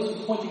Jesus. All of us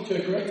is pointing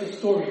to a greater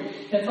story.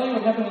 Can I tell you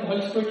what happened when the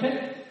Holy Spirit came?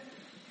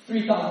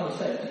 3,000 were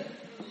saved.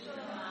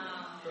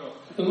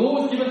 The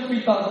law was given,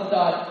 3,000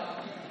 died.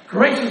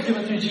 Grace was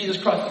given through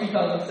Jesus Christ,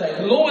 3,000 saved.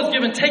 The law was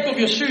given, take off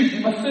your shoes, you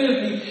must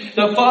serve me.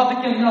 The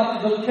Father came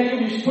out, take off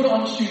your shoes, put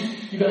on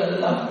shoes, you're going to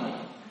love me.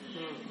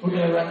 We're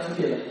going to run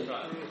together.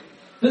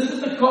 This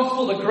is the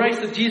gospel, the grace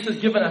that Jesus has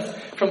given us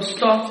from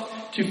start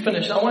to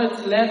finish. I wanted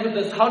to land with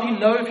this. How do you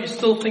know if you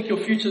still think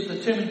your future is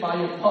determined by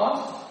your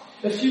past?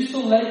 If you're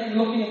still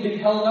looking and being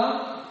held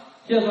out,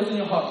 here's what's in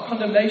your heart.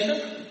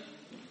 Condemnation,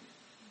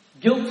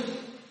 guilt,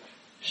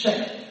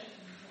 shame.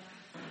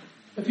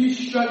 If you're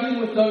struggling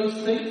with those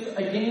things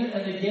again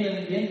and again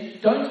and again,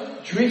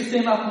 don't dress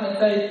them up and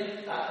say,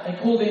 and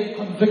call them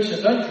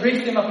conviction. Don't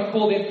dress them up and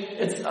call them,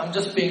 I'm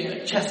just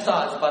being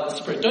chastised by the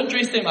Spirit. Don't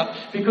dress them up,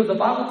 because the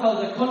Bible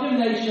tells us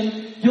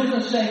condemnation, guilt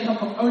and shame come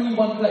from only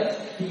one place,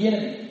 the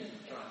enemy.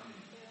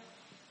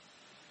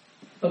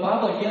 The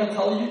Bible, again, I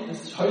tell you,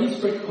 the Holy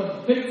Spirit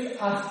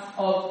convicts us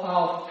of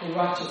our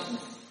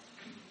righteousness.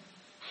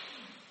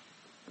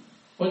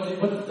 What is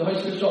the Holy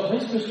Spirit's job? The Holy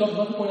Spirit's job is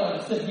not to point out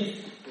a sin.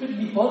 He couldn't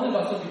be bothered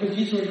about sin because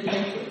He's already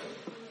paid for it.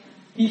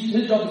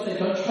 His job is to say,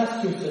 don't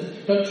trust your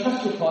sin, don't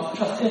trust your past,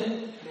 trust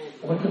Him.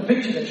 I want to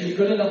convict you that you're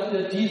good enough,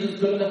 that Jesus is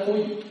good enough for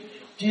you.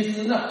 Jesus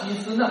is enough,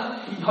 Jesus is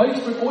enough. The Holy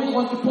Spirit always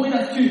wants to point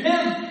us to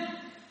Him.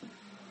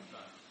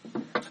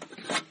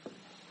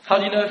 How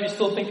do you know if you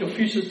still think your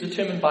future is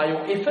determined by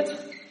your effort?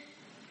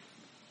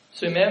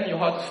 So, ma'am, your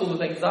heart is full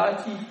of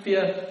anxiety,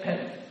 fear,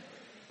 panic.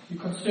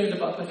 You're concerned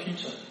about the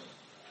future.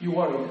 You're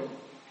worried.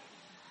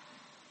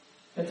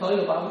 I tell you,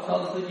 the Bible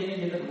tells us again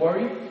and again that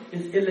worry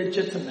is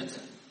illegitimate.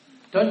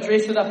 Don't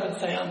dress it up and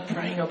say, I'm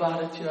praying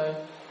about it,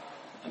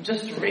 I'm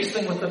just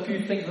wrestling with a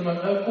few things at the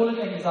moment. No, call it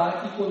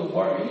anxiety, call it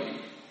worry.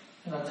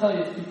 And I tell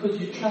you, it's because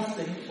you're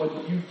trusting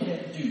what you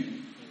can do.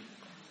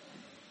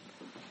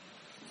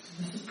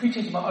 This is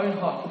preaching to my own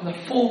heart, because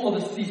I fall for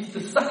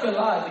the sucker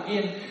lies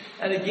again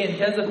and again.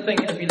 Here's the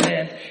thing as we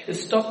land,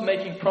 is stop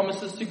making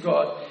promises to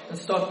God and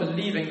start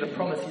believing the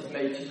promise He's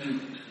made to you.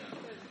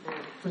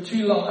 For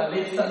too long, I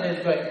left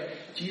Sundays going,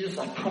 Jesus,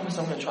 I promise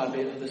I'm going to try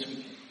better this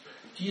week.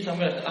 Jesus,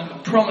 I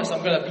promise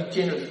I'm going to be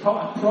generous.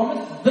 I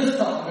promise this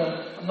time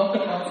I'm not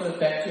going to answer it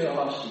back to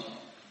Avashi.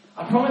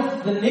 I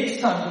promise the next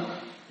time.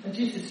 And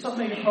Jesus, stop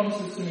making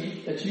promises to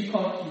me that you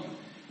can't keep.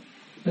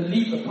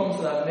 Believe the promise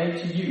that I've made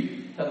to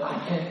you that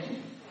I can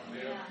keep.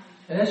 Yeah.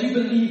 And as you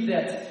believe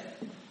that,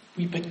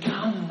 we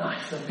become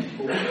nicer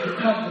people. We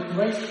become, the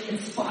grace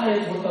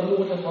inspires what the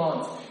Lord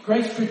demands.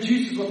 Grace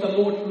produces what the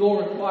law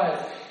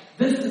requires.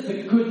 This is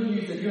the good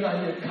news that you and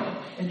I need to come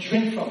and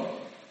drink from.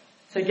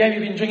 So Gabe,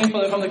 you've been drinking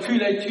from the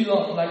Kool-Aid too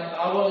long. Like,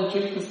 I want to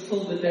drink this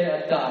till the day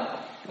I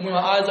die. And when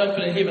my eyes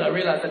open in heaven, I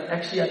realized that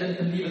actually I didn't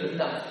believe it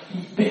enough.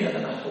 He's better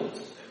than I thought.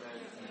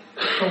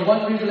 So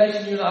one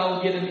revelation you and I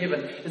will get in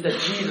heaven is that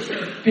Jesus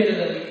is better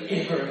than we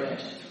ever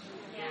imagined.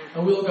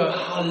 And we'll go,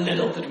 how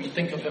little did we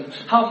think of Him?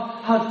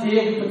 How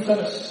dare we put so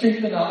much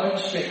strength in our own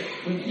strength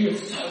when He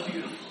is so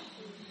beautiful.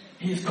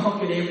 He's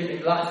conquered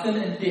everything, life, sin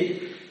and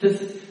death.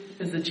 This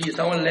is the Jesus.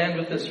 I want to land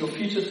with this. Your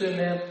future, sir,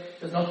 man,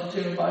 is not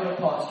determined by your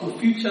past. Your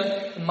future,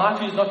 and my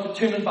future, is not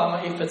determined by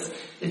my efforts.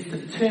 It's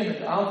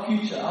determined. Our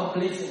future, our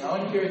blessing, our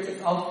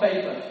inheritance, our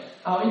favor,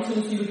 our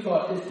intimacy with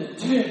God is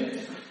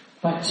determined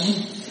by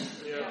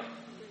Jesus. Yeah.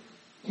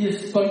 He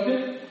has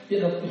spoken.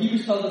 The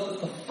Hebrews tells us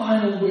it's the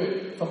final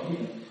word from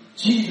Him.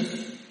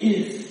 Jesus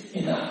is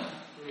enough.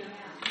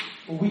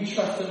 When we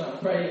trust Him, I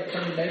pray that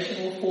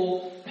condemnation will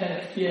fall,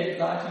 panic, fear,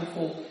 anxiety will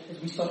fall, as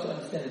we start to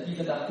understand that He's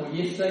enough for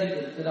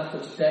yesterday, He's enough for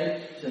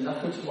today, He's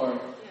enough for tomorrow.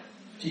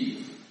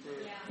 Jesus.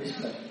 Let's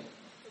pray.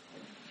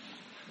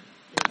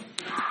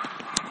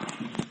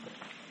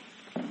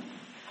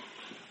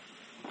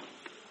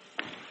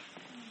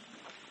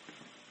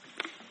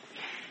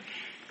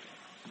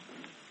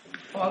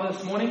 Father,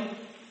 this morning,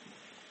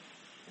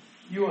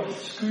 You are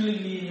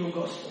schooling me in Your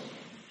gospel.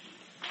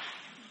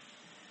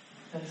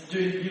 And it's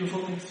doing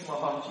beautiful things to my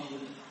heart,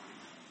 Jesus.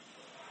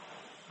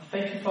 I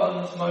thank You, Father,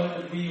 in this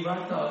moment that we,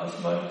 right now, in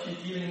this moment, You're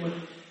dealing with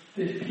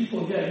the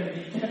people here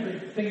who have been carrying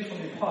things from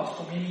their past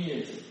for many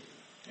years.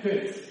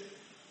 Hurts.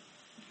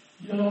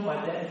 You don't know what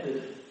my dad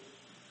did.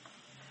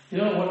 You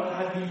don't know what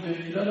I've been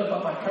doing. You don't know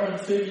about my current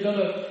sin. You don't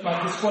know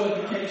my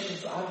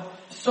disqualifications. I'm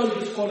so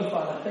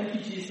disqualified. I thank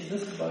You, Jesus, in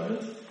this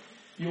moment,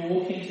 You're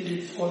walking to the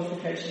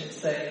disqualification and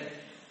saying,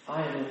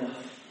 I am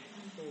enough.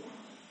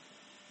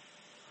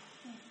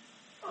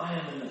 I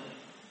am enough.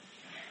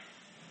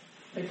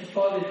 Thank you,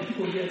 Father, that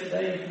people here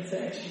today who can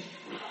say, actually,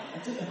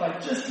 if I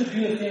just could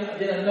do this,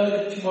 then I know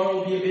that tomorrow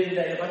will be a better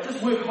day. If I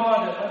just work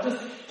harder, if I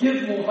just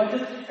give more, if I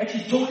just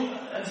actually join,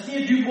 I just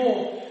need to do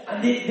more,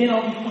 and then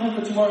I'll be fine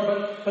for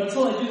tomorrow. But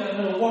until I do that,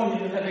 I'm going to worry, I'm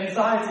going to have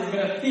anxiety, I'm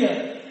going to have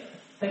fear.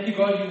 Thank you,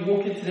 God, you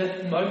walk into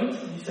that moment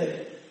and you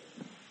say,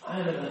 I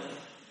am enough.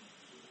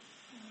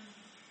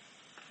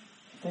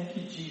 Thank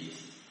you,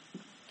 Jesus,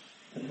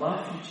 that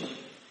my future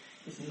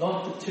is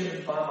not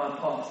determined by my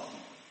past.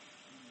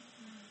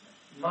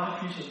 My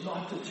future is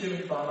not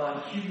determined by my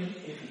human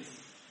efforts.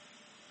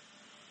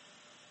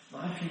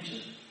 My future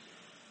is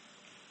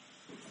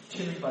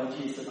determined by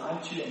Jesus. That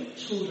I too am a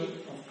children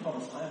of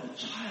promise. I am a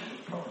child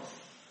of promise.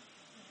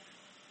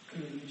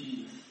 Because of you,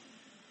 Jesus.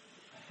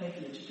 I thank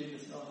you that you're doing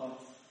this in our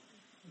hearts.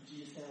 In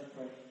Jesus' name I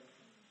pray.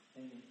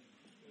 Amen.